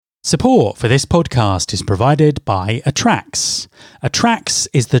Support for this podcast is provided by Attrax. Attrax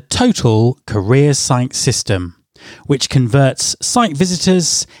is the total career site system, which converts site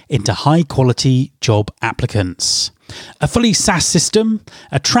visitors into high-quality job applicants. A fully SaaS system,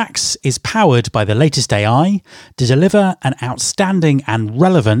 Attrax is powered by the latest AI to deliver an outstanding and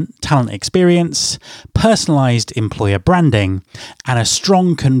relevant talent experience, personalised employer branding, and a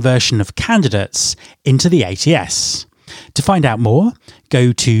strong conversion of candidates into the ATS. To find out more,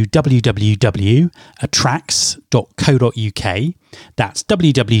 go to www.attrax.co.uk. That's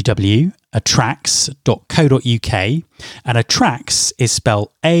www.attrax.co.uk. And Attrax is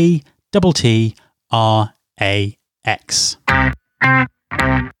spelled ATTRAX.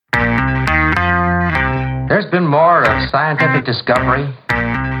 There's been more of scientific discovery,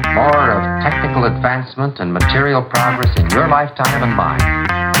 more of technical advancement and material progress in your lifetime and mine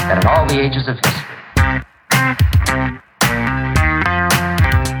than in all the ages of history.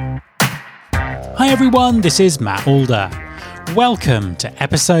 Hi everyone, this is Matt Alder. Welcome to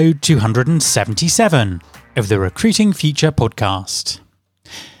episode 277 of the Recruiting Future podcast.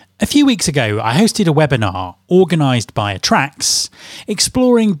 A few weeks ago, I hosted a webinar organised by Attrax,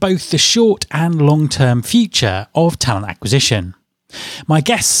 exploring both the short and long-term future of talent acquisition. My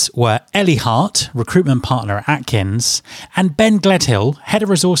guests were Ellie Hart, recruitment partner at Atkins, and Ben Gledhill, head of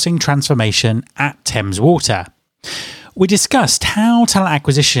resourcing transformation at Thames Water. We discussed how talent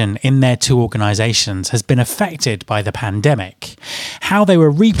acquisition in their two organisations has been affected by the pandemic, how they were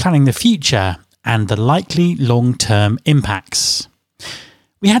replanning the future, and the likely long-term impacts.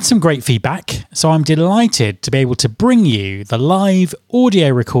 We had some great feedback, so I'm delighted to be able to bring you the live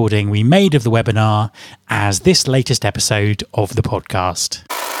audio recording we made of the webinar as this latest episode of the podcast.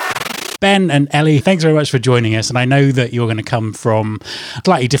 Ben and Ellie, thanks very much for joining us. And I know that you're going to come from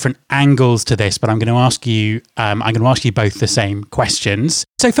slightly different angles to this, but I'm going to ask you both the same questions.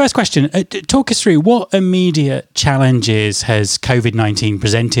 So first question, talk us through what immediate challenges has COVID-19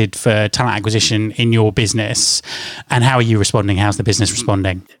 presented for talent acquisition in your business, and how are you responding? How's the business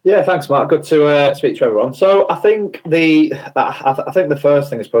responding? Yeah, thanks, Mark. Good to speak to everyone. So I think the first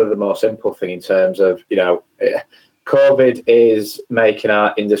thing is probably the more simple thing in terms of, COVID is making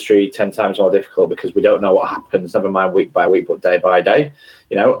our industry 10 times more difficult because we don't know what happens, never mind week by week, but day by day.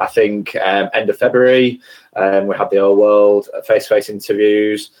 I think end of February, we had the whole world face-to-face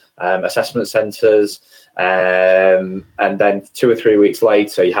interviews, assessment centres, and then 2 or 3 weeks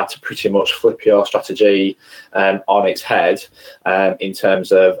later, you had to pretty much flip your strategy on its head in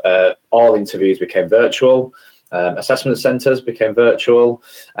terms of all interviews became virtual. Assessment centres became virtual.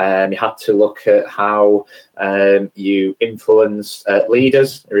 You had to look at how you influence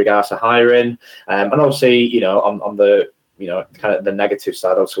leaders in regards to hiring, and obviously, on the kind of the negative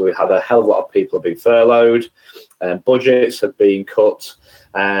side, also we had a hell of a lot of people have been furloughed, budgets have been cut,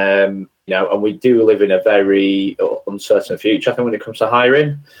 and we do live in a very uncertain future. I think when it comes to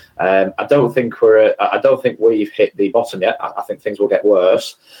hiring, I don't think we've hit the bottom yet. I think things will get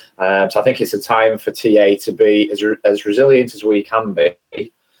worse. So I think it's a time for TA to be as resilient as we can be,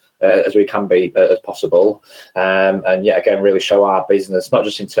 as possible, and yet again really show our business not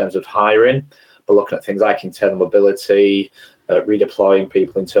just in terms of hiring, but looking at things like internal mobility, redeploying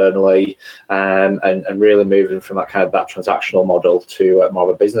people internally, and really moving from that transactional model to more of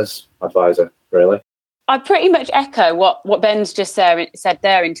a business advisor, really. I pretty much echo what Ben's just said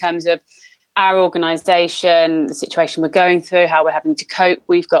there in terms of our organisation, the situation we're going through, how we're having to cope.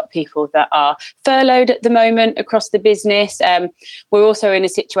 We've got people that are furloughed at the moment across the business. We're also in a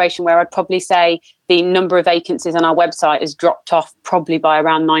situation where I'd probably say the number of vacancies on our website has dropped off probably by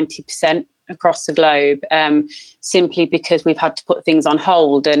around 90% across the globe, simply because we've had to put things on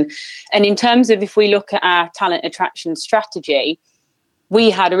hold. And in terms of, if we look at our talent attraction strategy, we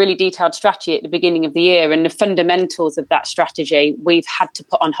had a really detailed strategy at the beginning of the year, and the fundamentals of that strategy we've had to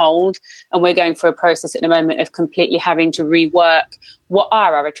put on hold, and we're going through a process at the moment of completely having to rework what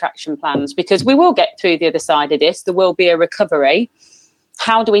are our attraction plans, because we will get through the other side of this. There will be a recovery.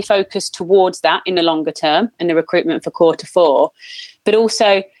 How do we focus towards that in the longer term and the recruitment for Q4? But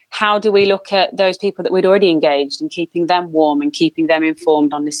also, how do we look at those people that we'd already engaged and keeping them warm and keeping them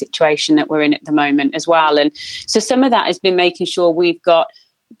informed on the situation that we're in at the moment as well? And so some of that has been making sure we've got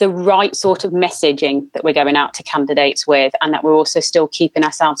the right sort of messaging that we're going out to candidates with, and that we're also still keeping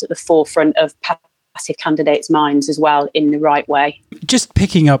ourselves at the forefront of passive candidates' minds as well in the right way. Just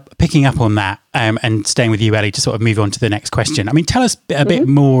picking up on that, and staying with you, Ellie, to sort of move on to the next question. I mean, tell us a bit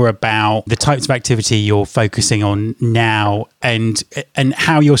more about the types of activity you're focusing on now, and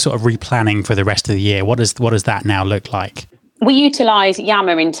how you're sort of replanning for the rest of the year. What does that now look like? We utilise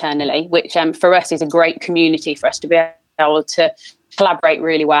Yammer internally, which for us is a great community for us to be able to collaborate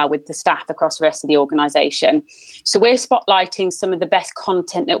really well with the staff across the rest of the organisation. So we're spotlighting some of the best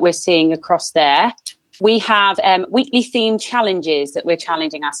content that we're seeing across there. We have weekly themed challenges that we're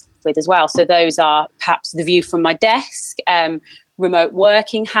challenging us with as well. So those are perhaps the view from my desk, remote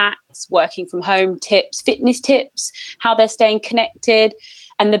working hacks, working from home tips, fitness tips, how they're staying connected.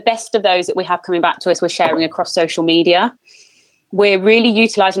 And the best of those that we have coming back to us, we're sharing across social media. We're really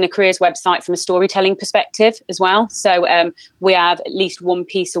utilising the careers website from a storytelling perspective as well. So we have at least one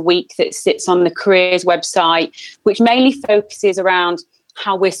piece a week that sits on the careers website, which mainly focuses around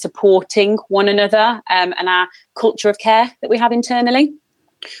how we're supporting one another and our culture of care that we have internally.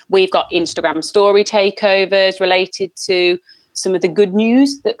 We've got Instagram story takeovers related to some of the good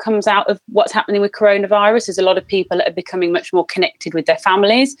news that comes out of what's happening with coronavirus. There's a lot of people that are becoming much more connected with their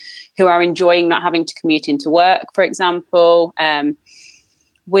families, who are enjoying not having to commute into work, for example.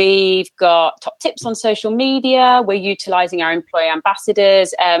 We've got top tips on social media. We're utilising our employee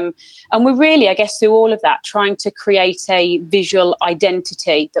ambassadors. And we're really, I guess, through all of that, trying to create a visual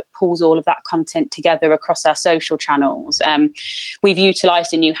identity that pulls all of that content together across our social channels. We've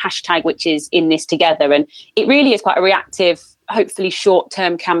utilised a new hashtag, which is In This Together. And it really is quite a reactive, hopefully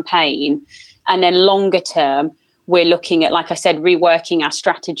short-term campaign. And then longer term, we're looking at, like I said, reworking our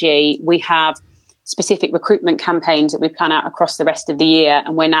strategy. We have specific recruitment campaigns that we plan out across the rest of the year,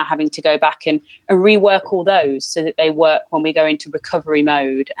 and we're now having to go back and rework all those so that they work when we go into recovery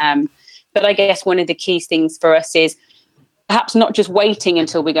mode. But I guess one of the key things for us is perhaps not just waiting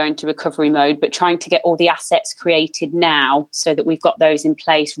until we go into recovery mode, but trying to get all the assets created now so that we've got those in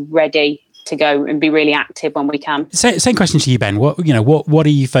place ready to go and be really active when we can. Same question to you, Ben. What are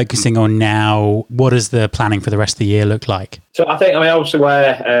you focusing on now? What does the planning for the rest of the year look like? So obviously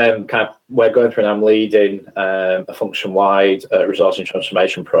we're going through and I'm leading a function-wide resource and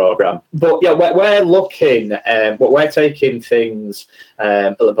transformation program. But yeah, we're looking, we're taking things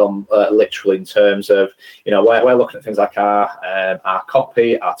a little bit literal in terms of, we're looking at things like our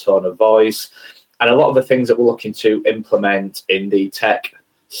copy, our tone of voice, and a lot of the things that we're looking to implement in the tech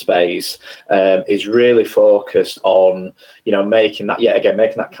space is really focused on making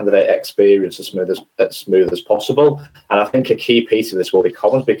that candidate experience as smooth as possible. And I think a key piece of this will be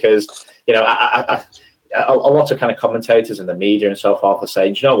comms, because a lot of kind of commentators in the media and so forth are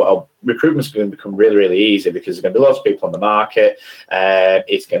saying, recruitment's going to become really, really easy because there's going to be lots of people on the market.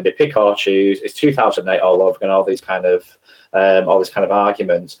 It's going to be pick or choose. It's 2008 all over, and all these kind of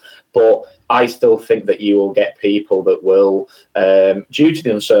arguments. But I still think that you will get people that will, due to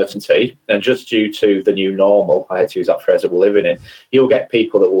the uncertainty and just due to the new normal, I had to use that phrase, that we're living in, you'll get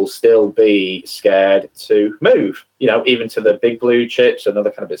people that will still be scared to move, even to the big blue chips and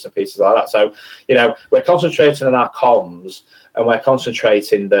other kind of bits and pieces like that. So, we're concentrating on our comms, and we're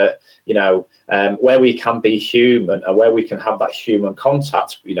concentrating that, where we can be human and where we can have that human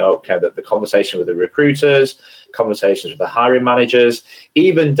contact, the conversation with the recruiters, conversations with the hiring managers,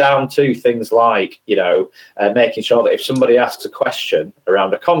 even down to things like, making sure that if somebody asks a question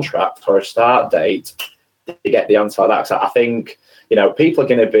around a contract or a start date, they get the answer like that. So I think, people are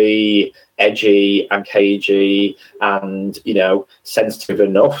going to be edgy and cagey and, sensitive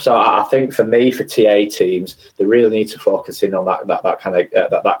enough. So I think for me, for TA teams, they really need to focus in on that kind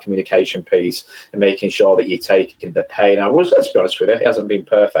of that communication piece and making sure that you're taking the pain out. Well, let's be honest with it hasn't been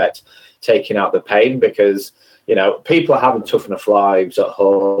perfect, taking out the pain, because people are having tough enough lives at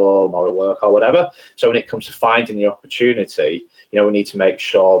home or at work or whatever. So when it comes to finding the opportunity, we need to make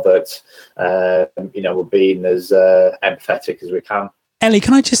sure that, we're being as empathetic as we can. Ellie,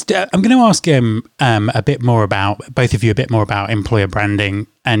 can I just, I'm going to ask a bit more about, both of you, a bit more about employer branding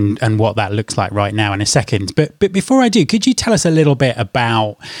and what that looks like right now in a second. But before I do, could you tell us a little bit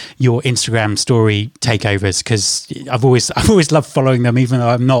about your Instagram story takeovers? Because I've always loved following them, even though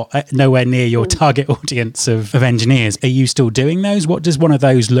I'm nowhere near your target audience of engineers. Are you still doing those? What does one of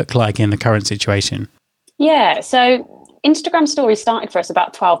those look like in the current situation? Yeah, so Instagram stories started for us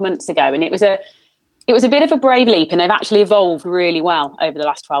about 12 months ago, and it was a bit of a brave leap, and they've actually evolved really well over the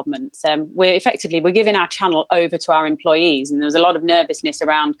last 12 months. We're giving our channel over to our employees, and there's a lot of nervousness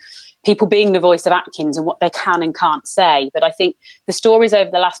around people being the voice of Atkins and what they can and can't say. But I think the stories over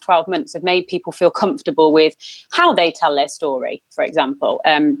the last 12 months have made people feel comfortable with how they tell their story, for example.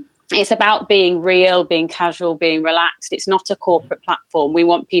 It's about being real, being casual, being relaxed. It's not a corporate platform. We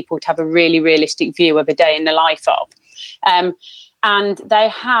want people to have a really realistic view of a day in the life of. And they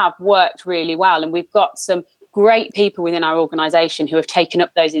have worked really well. And we've got some great people within our organisation who have taken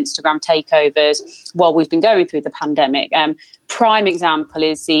up those Instagram takeovers while we've been going through the pandemic. prime example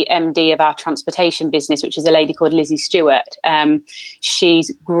is the MD of our transportation business, which is a lady called Lizzie Stewart.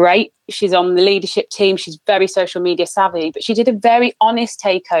 She's great. She's on the leadership team. She's very social media savvy, but she did a very honest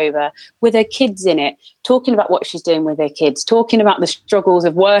takeover with her kids in it, talking about what she's doing with her kids, talking about the struggles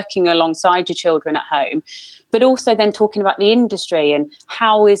of working alongside your children at home, but also then talking about the industry and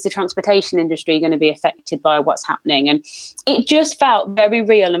how is the transportation industry going to be affected by what's happening. And it just felt very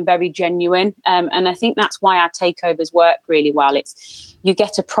real and very genuine. And I think that's why our takeovers work really well. You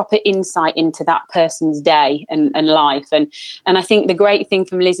get a proper insight into that person's day and life. And I think the great thing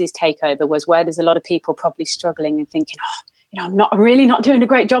from Lizzie's takeover was where there's a lot of people probably struggling and thinking, I'm really not doing a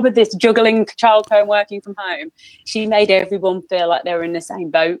great job of this, juggling childcare and working from home. She made everyone feel like they were in the same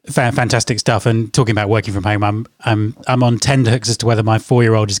boat. Fantastic stuff. And talking about working from home, I'm on tenterhooks as to whether my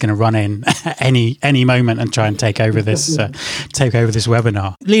 4-year-old is going to run in any moment and try and take over this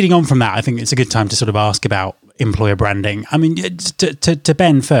webinar. Leading on from that, I think it's a good time to sort of ask about employer branding. I mean, to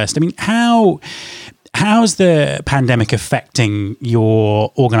Ben first. I mean, how's the pandemic affecting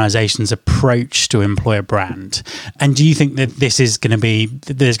your organisation's approach to employer brand? And do you think that there's going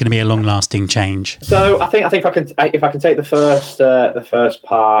to be a long-lasting change? So I think if I can take the first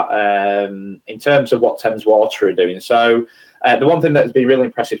part in terms of what Thames Water are doing. So the one thing that has been really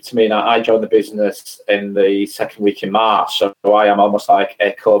impressive to me, and I joined the business in the second week in March, so I am almost like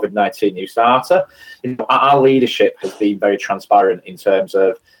a COVID-19 new starter. Our leadership has been very transparent in terms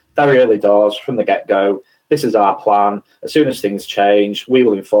of very early doors from the get-go. This is our plan. As soon as things change, we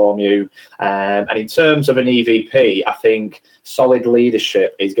will inform you. And in terms of an EVP, I think solid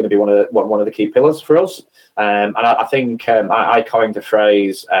leadership is going to be one of the key pillars for us. And I think I coined the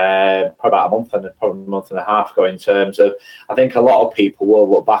phrase probably about a month and a half ago in terms of, I think a lot of people will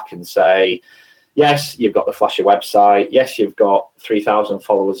look back and say, yes, you've got the flashy website. Yes, you've got 3,000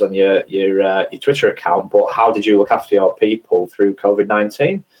 followers on your Twitter account, but how did you look after your people through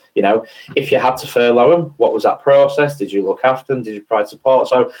COVID-19? If you had to furlough them, what was that process? Did you look after them? Did you provide support?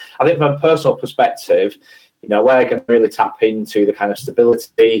 So I think from a personal perspective, we're going to really tap into the kind of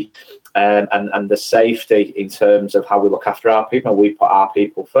stability and the safety in terms of how we look after our people. We put our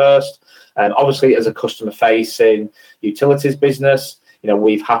people first. And obviously, as a customer-facing utilities business,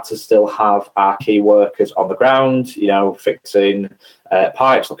 we've had to still have our key workers on the ground, fixing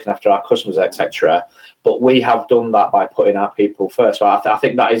pipes, looking after our customers, etc. But we have done that by putting our people first. So I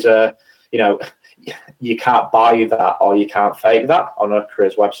think that is you can't buy that or you can't fake that on a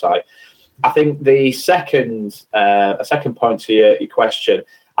careers website. I think the second point to your question,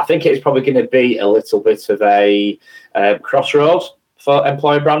 I think it's probably going to be a little bit of a crossroads for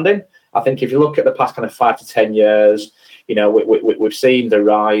employer branding. I think if you look at the past kind of 5 to 10 years, we've seen the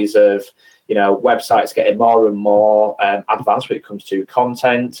rise of, websites getting more and more advanced when it comes to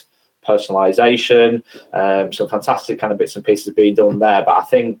content, personalization, some fantastic kind of bits and pieces being done there. But I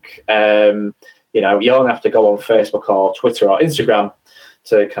think, you only have to go on Facebook or Twitter or Instagram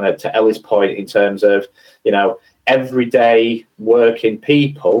to Ellie's point in terms of, everyday working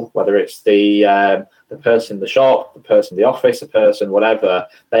people, whether it's the person in the shop, the person in the office, the person, whatever,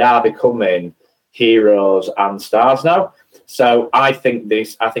 they are becoming heroes and stars now. So I think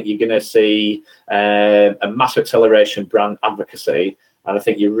you're going to see a massive acceleration brand advocacy, and I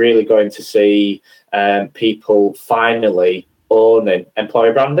think you're really going to see people finally owning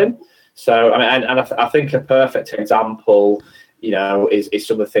employer branding. So I think a perfect example, is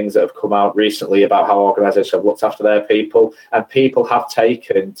some of the things that have come out recently about how organisations have looked after their people, and people have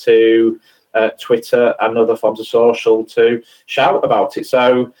taken to Twitter and other forms of social to shout about it.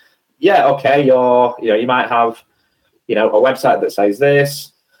 So yeah, okay, you might have, a website that says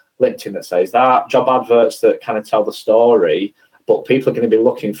this, LinkedIn that says that, job adverts that kind of tell the story, but people are going to be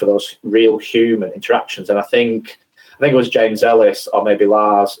looking for those real human interactions. And I think it was James Ellis or maybe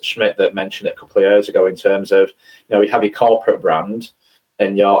Lars Schmidt that mentioned it a couple of years ago in terms of, you have your corporate brand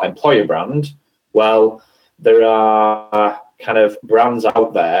and your employer brand. Well, there are kind of brands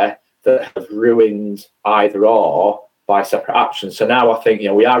out there that have ruined either or by separate actions. So now I think,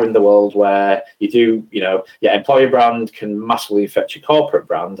 we are in the world where you do, your employer brand can massively affect your corporate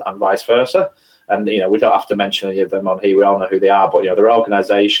brand and vice versa. And, we don't have to mention any of them on here. We all know who they are. But, there are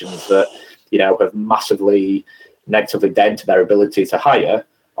organisations that, have massively negatively dented their ability to hire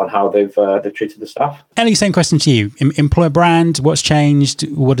on how they've treated the staff. Ellie, same question to you. Employer brand, what's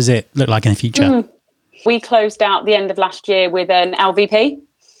changed? What does it look like in the future? We closed out the end of last year with an LVP.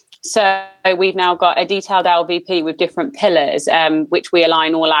 So we've now got a detailed LVP with different pillars, which we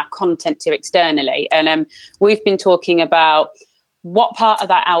align all our content to externally. And we've been talking about what part of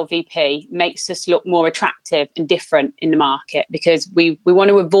that LVP makes us look more attractive and different in the market, because we want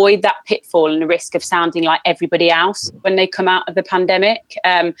to avoid that pitfall and the risk of sounding like everybody else when they come out of the pandemic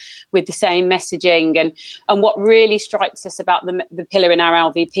with the same messaging. And what really strikes us about the pillar in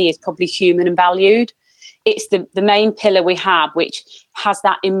our LVP is probably human and valued. It's the main pillar we have, which has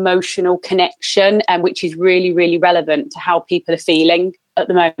that emotional connection and which is really, really relevant to how people are feeling at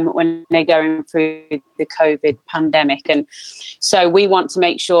the moment when they're going through the COVID pandemic. And so we want to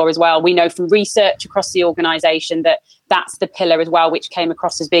make sure as well, we know from research across the organisation that that's the pillar as well, which came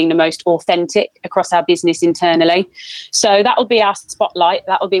across as being the most authentic across our business internally. So that will be our spotlight.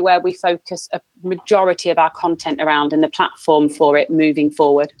 That will be where we focus a majority of our content around and the platform for it moving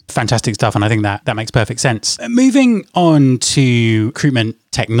forward. Fantastic stuff. And I think that makes perfect sense. Moving on to recruitment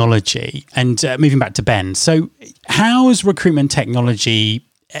technology and moving back to Ben. So how's recruitment technology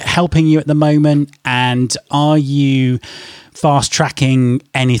helping you at the moment? And are you fast tracking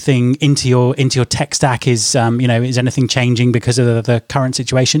anything into your tech stack? Is anything changing because of the current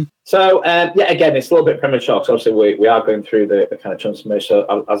situation? So again, it's a little bit premature because obviously we are going through the kind of transformation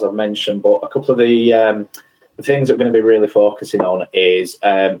as I've mentioned, but a couple of the things that we're going to be really focusing on is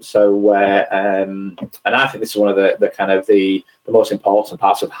and I think this is one of the kind of the most important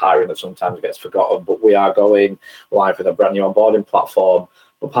parts of hiring that sometimes gets forgotten, but we are going live with a brand new onboarding platform.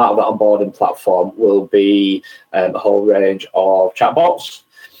 But part of that onboarding platform will be a whole range of chatbots.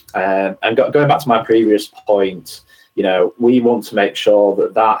 And going back to my previous point, we want to make sure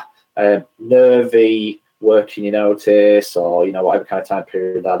that nervy working your notice or, whatever kind of time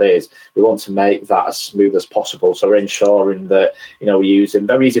period that is, we want to make that as smooth as possible. So we're ensuring that, we're using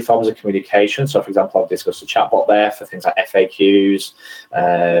very easy forms of communication. So, for example, I've discussed a chatbot there for things like FAQs,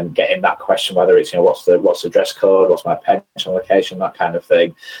 getting that question, whether it's, what's the dress code, what's my pension location, that kind of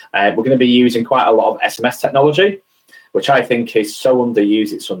thing. We're going to be using quite a lot of SMS technology, which I think is so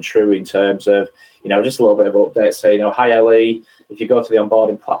underused, it's untrue in terms of, just a little bit of updates. Say, hi, Ellie, if you go to the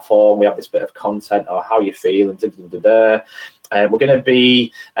onboarding platform, we have this bit of content or how you feel and we're going to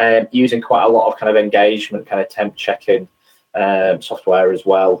be using quite a lot of kind of engagement, kind of temp checking software as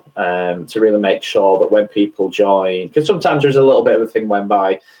well to really make sure that when people join, because sometimes there's a little bit of a thing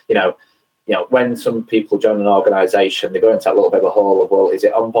whereby, when some people join an organisation, they go into that little bit of a hole of, well, is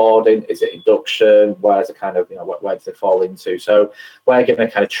it onboarding? Is it induction? Where's the kind of, where do they fall into? So we're going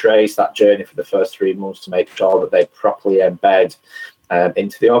to kind of trace that journey for the first 3 months to make sure that they properly embed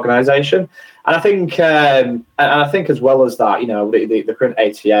into the organisation. And I think as well as that, the current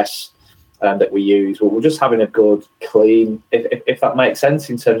ATS that we use, we're just having a good, clean, if that makes sense,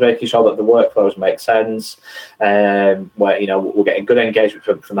 in terms of making sure that the workflows make sense, where, we're getting good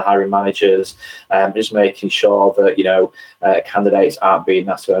engagement from the hiring managers, just making sure that, candidates aren't being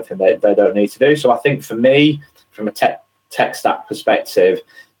asked to anything they don't need to do. So I think for me, from a tech stack perspective,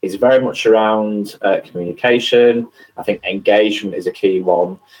 is very much around communication. I think engagement is a key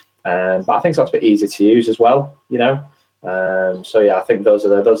one. But I think it's a bit easier to use as well, I think those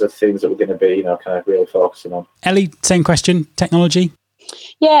are things that we're going to be, kind of really focusing on. Ellie, same question, technology?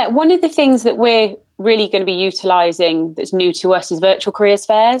 Yeah, one of the things that we're really going to be utilising that's new to us is virtual careers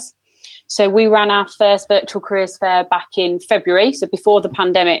fairs. So we ran our first virtual careers fair back in February, so before the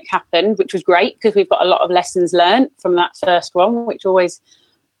pandemic happened, which was great because we've got a lot of lessons learned from that first one, which always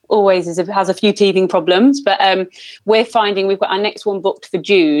has a few teething problems, but we're finding we've got our next one booked for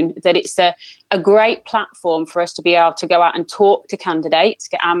June, that it's a great platform for us to be able to go out and talk to candidates,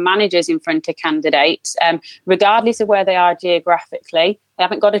 get our managers in front of candidates, regardless of where they are geographically. They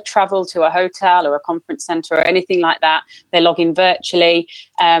haven't got to travel to a hotel or a conference centre or anything like that. They log in virtually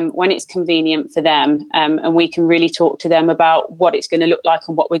when it's convenient for them, and we can really talk to them about what it's going to look like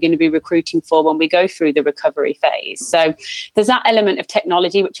and what we're going to be recruiting for when we go through the recovery phase. So there's that element of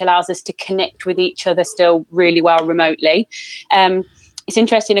technology which allows us to connect with each other still really well remotely. It's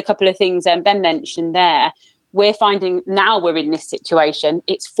interesting, a couple of things Ben mentioned there. We're finding now we're in this situation,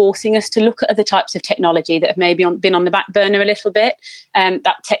 it's forcing us to look at other types of technology that have maybe been on the back burner a little bit.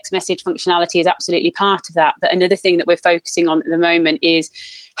 That text message functionality is absolutely part of that. But another thing that we're focusing on at the moment is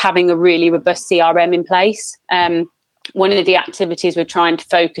having a really robust CRM in place. One of the activities we're trying to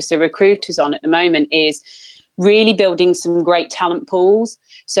focus the recruiters on at the moment is really building some great talent pools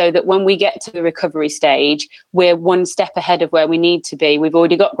so that when we get to the recovery stage, we're one step ahead of where we need to be. We've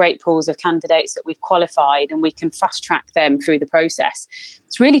already got great pools of candidates that we've qualified and we can fast track them through the process.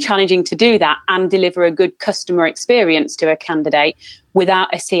 It's really challenging to do that and deliver a good customer experience to a candidate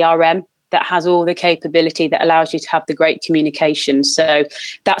without a CRM that has all the capability that allows you to have the great communication. So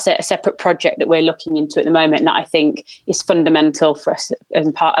that's a separate project that we're looking into at the moment, and that I think is fundamental for us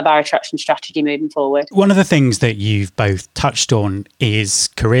as part of our attraction strategy moving forward. One of the things that you've both touched on is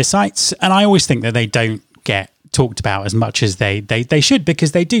career sites, and I always think that they don't get talked about as much as they should,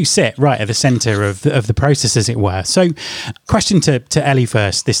 because they do sit right at the centre of the process, as it were. So question to Ellie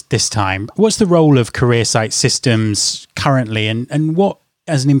first this time. What's the role of career site systems currently, and what,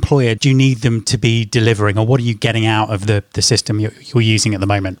 as an employer, do you need them to be delivering, or what are you getting out of the system you're using at the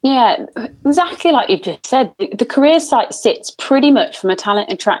moment? Yeah, exactly like you've just said. The career site sits pretty much from a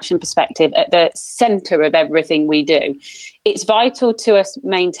talent attraction perspective at the centre of everything we do. It's vital to us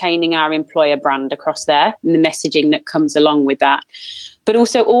maintaining our employer brand across there and the messaging that comes along with that. But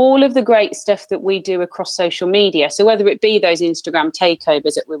also all of the great stuff that we do across social media. So whether it be those Instagram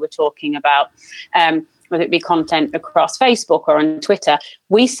takeovers that we were talking about, whether it be content across Facebook or on Twitter,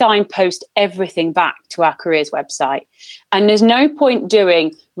 we signpost everything back to our careers website. And there's no point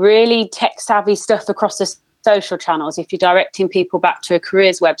doing really tech-savvy stuff across the social channels if you're directing people back to a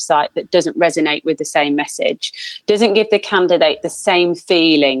careers website that doesn't resonate with the same message, doesn't give the candidate the same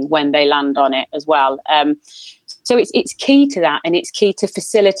feeling when they land on it as well. So it's key to that, and it's key to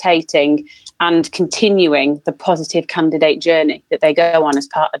facilitating and continuing the positive candidate journey that they go on as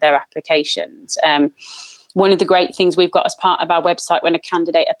part of their applications. One of the great things we've got as part of our website when a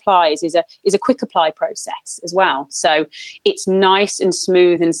candidate applies is a quick apply process as well. So it's nice and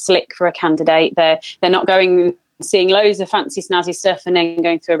smooth and slick for a candidate. They're not seeing loads of fancy snazzy stuff and then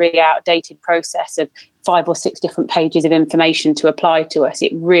going through a really outdated process of 5 or 6 different pages of information to apply to us.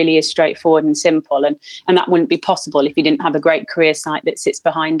 It really is straightforward and simple, and that wouldn't be possible if you didn't have a great career site that sits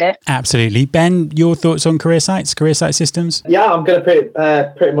behind it. Absolutely. Ben, your thoughts on career site systems? Yeah, I'm going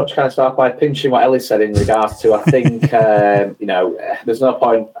to pretty much kind of start by pinching what Ellie said in regards to, I think, there's no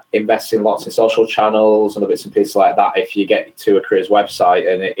point investing lots in social channels and bits and pieces like that if you get to a careers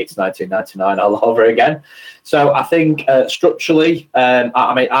website and it's 1999 all over again. So I think structurally,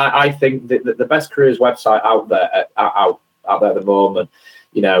 I think that the best careers website out there at the moment,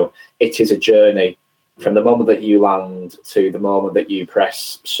 it is a journey from the moment that you land to the moment that you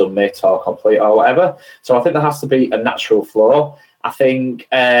press submit or complete or whatever. So I think there has to be a natural flow. I think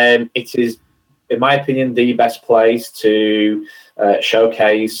it is, in my opinion, the best place to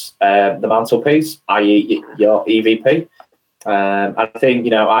showcase the mantelpiece, i.e. your EVP. I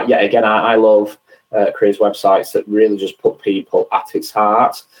think, I love careers websites that really just put people at its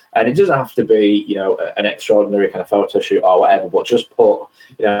heart. And it doesn't have to be, an extraordinary kind of photo shoot or whatever, but just put,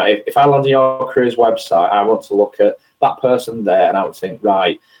 if I land on your careers website, I want to look at that person there and I would think,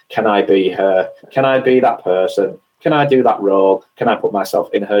 right, can I be her? Can I be that person? Can I do that role? Can I put myself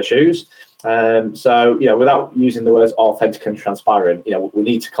in her shoes? So, without using the words authentic and transparent, we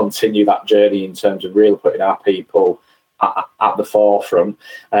need to continue that journey in terms of really putting our people at the forefront.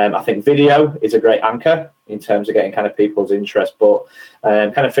 I think video is a great anchor in terms of getting kind of people's interest, but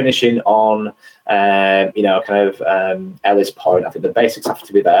kind of finishing on, Ellie's point, I think the basics have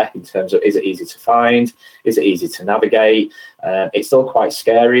to be there in terms of, is it easy to find? Is it easy to navigate? It's still quite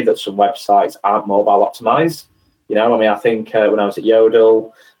scary that some websites aren't mobile optimized. I think when I was at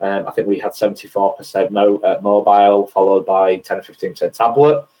Yodel, I think we had 74% mobile, followed by 10 or 15%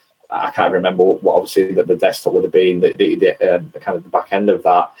 tablet. I can't remember what obviously the desktop would have been, the kind of the back end of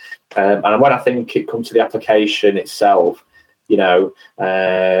that. And when I think it comes to the application itself, we have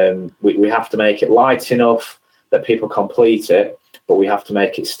to make it light enough that people complete it, but we have to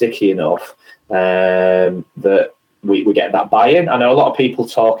make it sticky enough that we get that buy-in. I know a lot of people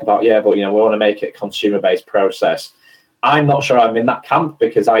talk about, we want to make it a consumer-based process. I'm not sure I'm in that camp,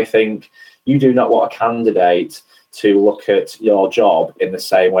 because I think you do not want a candidate to look at your job in the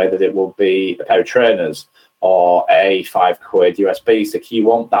same way that it will be a pair of trainers or a £5 USB stick. You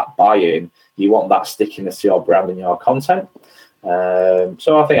want that buy-in, you want that stickiness to your brand and your content.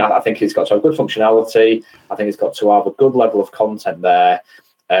 So I think it's got to have good functionality. I think it's got to have a good level of content there.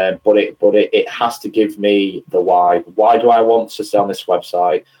 But it has to give me the why. Why do I want to stay on this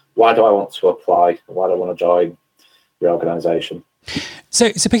website? Why do I want to apply? Why do I want to join your organisation?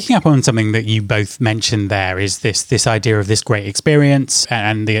 So picking up on something that you both mentioned there is this idea of this great experience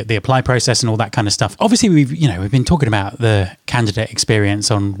and the apply process and all that kind of stuff. Obviously, we've been talking about the candidate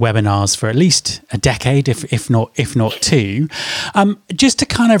experience on webinars for at least a decade, if not 2. Just to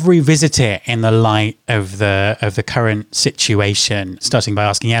kind of revisit it in the light of the current situation, starting by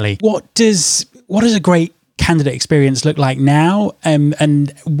asking Ellie, what does a great candidate experience look like now,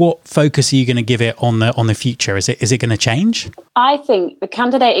 and what focus are you going to give it on the future? Is it going to change? I think the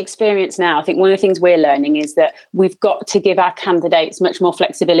candidate experience now, I think one of the things we're learning is that we've got to give our candidates much more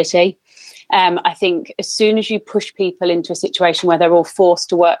flexibility. I think as soon as you push people into a situation where they're all forced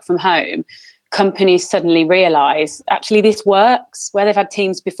to work from home, companies suddenly realise, actually, this works, where they've had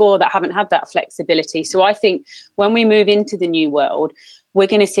teams before that haven't had that flexibility. So I think when we move into the new world, we're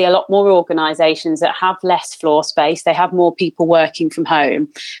going to see a lot more organisations that have less floor space. They have more people working from home.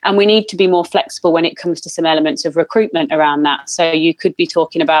 And we need to be more flexible when it comes to some elements of recruitment around that. So you could be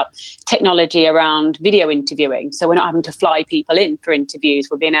talking about technology around video interviewing. So we're not having to fly people in for interviews.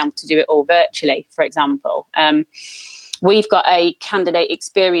 We're being able to do it all virtually, for example. We've got a candidate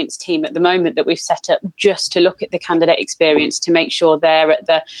experience team at the moment that we've set up just to look at the candidate experience to make sure they're at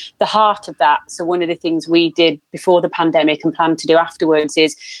the heart of that. So one of the things we did before the pandemic and plan to do afterwards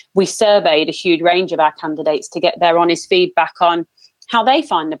is we surveyed a huge range of our candidates to get their honest feedback on how they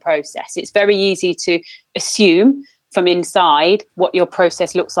find the process. It's very easy to assume from inside what your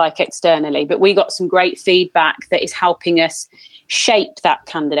process looks like externally, but we got some great feedback that is helping us shape that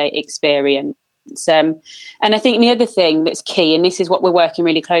candidate experience. And I think the other thing that's key, and this is what we're working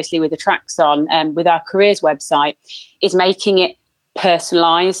really closely with Attracts on with our careers website, is making it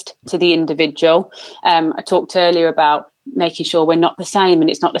personalised to the individual. I talked earlier about making sure we're not the same and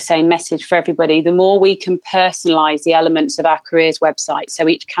it's not the same message for everybody. The more we can personalise the elements of our careers website so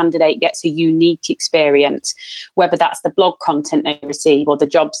each candidate gets a unique experience, whether that's the blog content they receive or the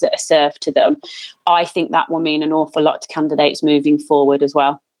jobs that are served to them, I think that will mean an awful lot to candidates moving forward as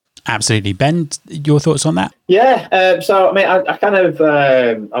well. Absolutely. Ben, your thoughts on that? Yeah. So, I mean, I kind of,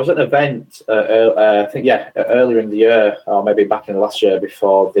 I was at an event, I think, earlier in the year, or maybe back in last year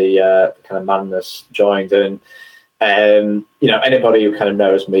before the kind of madness joined. And, anybody who kind of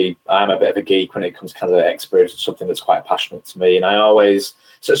knows me, I'm a bit of a geek when it comes to kind of experience, something that's quite passionate to me. And I always,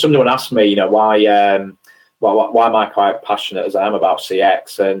 so someone asked me, why am I quite passionate as I am about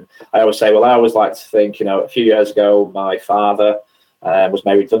CX? And I always say, well, I always like to think, a few years ago, my father was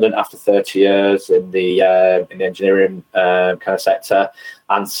made redundant after 30 years in the engineering kind of sector,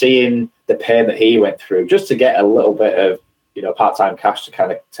 and seeing the pain that he went through just to get a little bit of part-time cash to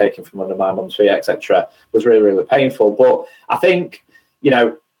kind of take him from under my mum's feet, etc., was really, really painful. But I think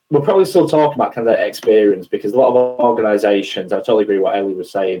we're probably still talking about kind of that experience, because a lot of organisations, I totally agree with what Ellie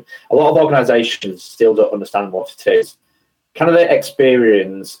was saying, a lot of organisations still don't understand what it is. Candidate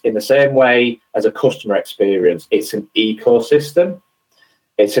experience, in the same way as a customer experience, it's an ecosystem.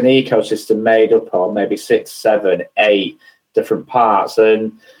 It's an ecosystem made up of maybe 6, 7, 8 different parts.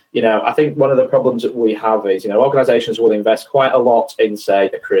 And, I think one of the problems that we have is, organisations will invest quite a lot in, say,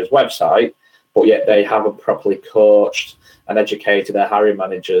 a careers website, but yet they haven't properly coached and educated their hiring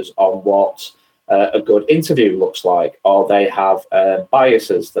managers on what a good interview looks like, or they have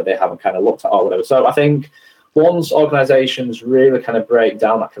biases that they haven't kind of looked at or whatever. So I think once organisations really kind of break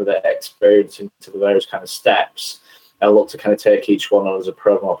down that kind of experience into the various kind of steps and look to kind of take each one on as a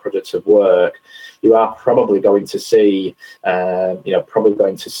program or project of work, you are probably going to see, the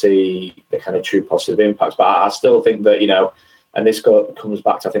kind of true positive impacts. But I still think that, and this comes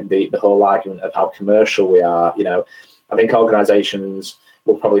back to, I think, the whole argument of how commercial we are. I think organisations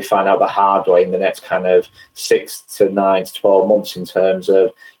will probably find out the hard way in the next kind of 6 to 9 to 12 months in terms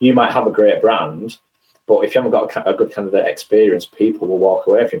of, you might have a great brand, but if you haven't got a good candidate experience, people will walk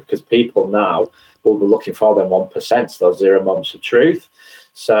away from you, because people now will be looking for them 1%, those 0 moments of truth.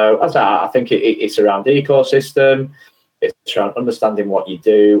 So as I think it's around ecosystem, it's around understanding what you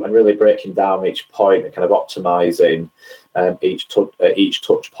do and really breaking down each point and kind of optimising each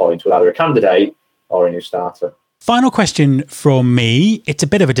touch point with either a candidate or a new starter. Final question from me. It's a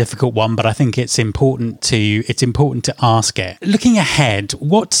bit of a difficult one, but I think it's important to ask it. Looking ahead,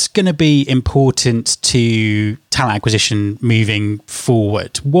 what's going to be important to talent acquisition moving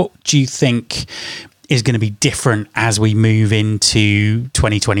forward? What do you think is going to be different as we move into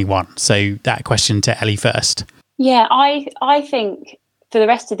 2021? So that question to Ellie first. Yeah, I think for the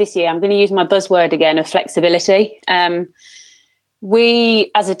rest of this year, I'm going to use my buzzword again of flexibility.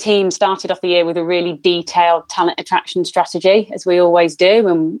 We, as a team, started off the year with a really detailed talent attraction strategy, as we always do.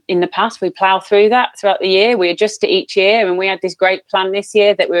 And in the past, we plough through that throughout the year. We adjust it each year. And we had this great plan this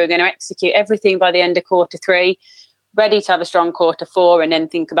year that we were going to execute everything by the end of Q3, ready to have a strong Q4, and then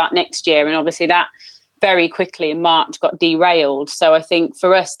think about next year. And obviously that very quickly in March got derailed. So I think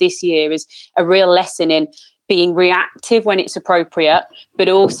for us this year is a real lesson in being reactive when it's appropriate, but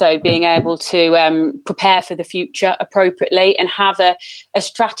also being able to prepare for the future appropriately and have a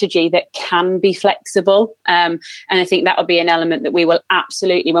strategy that can be flexible. And I think that will be an element that we will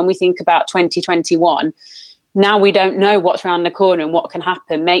absolutely, when we think about 2021, now we don't know what's around the corner and what can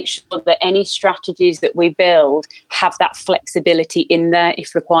happen. Make sure that any strategies that we build have that flexibility in there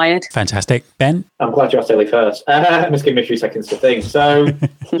if required. Fantastic. Ben? I'm glad you asked Ellie first. Just give me a few seconds to think. So,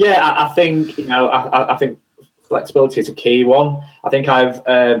 I think, I think flexibility is a key one. I think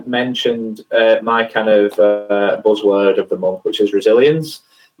I've mentioned my kind of buzzword of the month, which is resilience.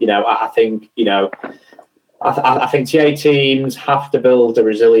 I think TA teams have to build a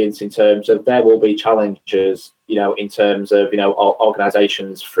resilience in terms of there will be challenges, in terms of,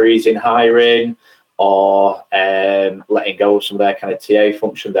 organisations freezing hiring or letting go of some of their kind of TA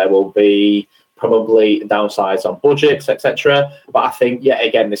function. There will be probably downsides on budgets, etc. But I think,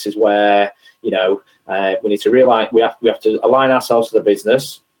 again, this is where, we need to realign. We have to align ourselves to the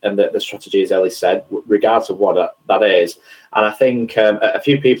business and the strategy, as Ellie said, regardless of what that is. And I think a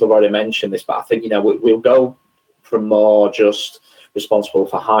few people have already mentioned this, but I think, we'll go from more just responsible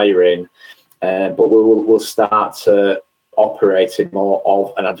for hiring, but we'll start to operate in more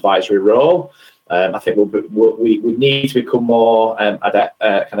of an advisory role. I think we need to become more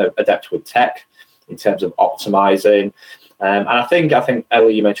adept with tech in terms of optimizing. And I think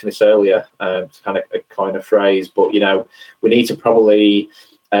Ellie, you mentioned this earlier, to kind of coin a phrase, but we need to probably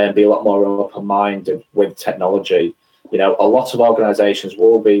be a lot more open-minded with technology. A lot of organisations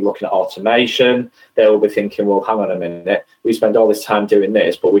will be looking at automation. They will be thinking, well, hang on a minute, we spend all this time doing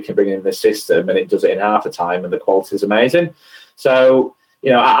this, but we can bring in the system and it does it in half the time and the quality is amazing. So,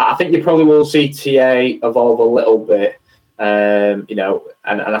 I think you probably will see TA evolve a little bit. And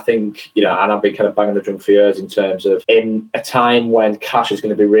I think, and I've been kind of banging the drum for years in terms of in a time when cash is going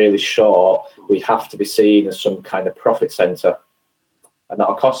to be really short, we have to be seen as some kind of profit centre and not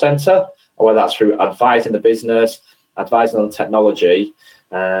a cost centre, or whether that's through advising the business, advising on technology,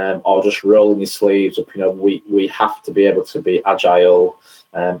 or just rolling your sleeves up. We have to be able to be agile,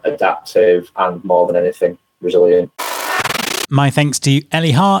 adaptive, and more than anything, resilient. My thanks to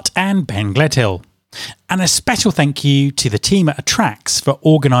Ellie Hart and Ben Gledhill. And a special thank you to the team at Attrax for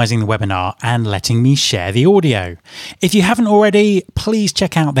organising the webinar and letting me share the audio. If you haven't already, please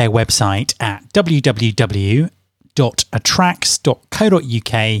check out their website at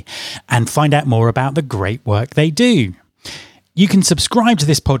www.attrax.co.uk and find out more about the great work they do. You can subscribe to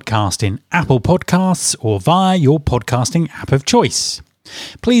this podcast in Apple Podcasts or via your podcasting app of choice.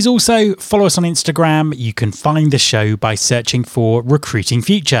 Please also follow us on Instagram. You can find the show by searching for Recruiting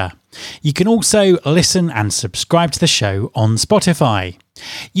Future. You can also listen and subscribe to the show on Spotify.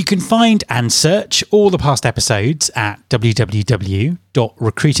 You can find and search all the past episodes at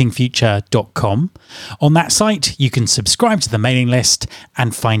www.recruitingfuture.com. On that site, you can subscribe to the mailing list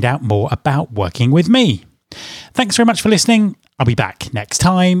and find out more about working with me. Thanks very much for listening. I'll be back next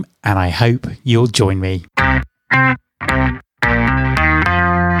time, and I hope you'll join me.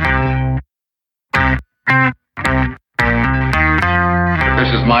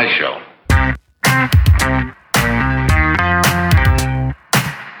 This is my show.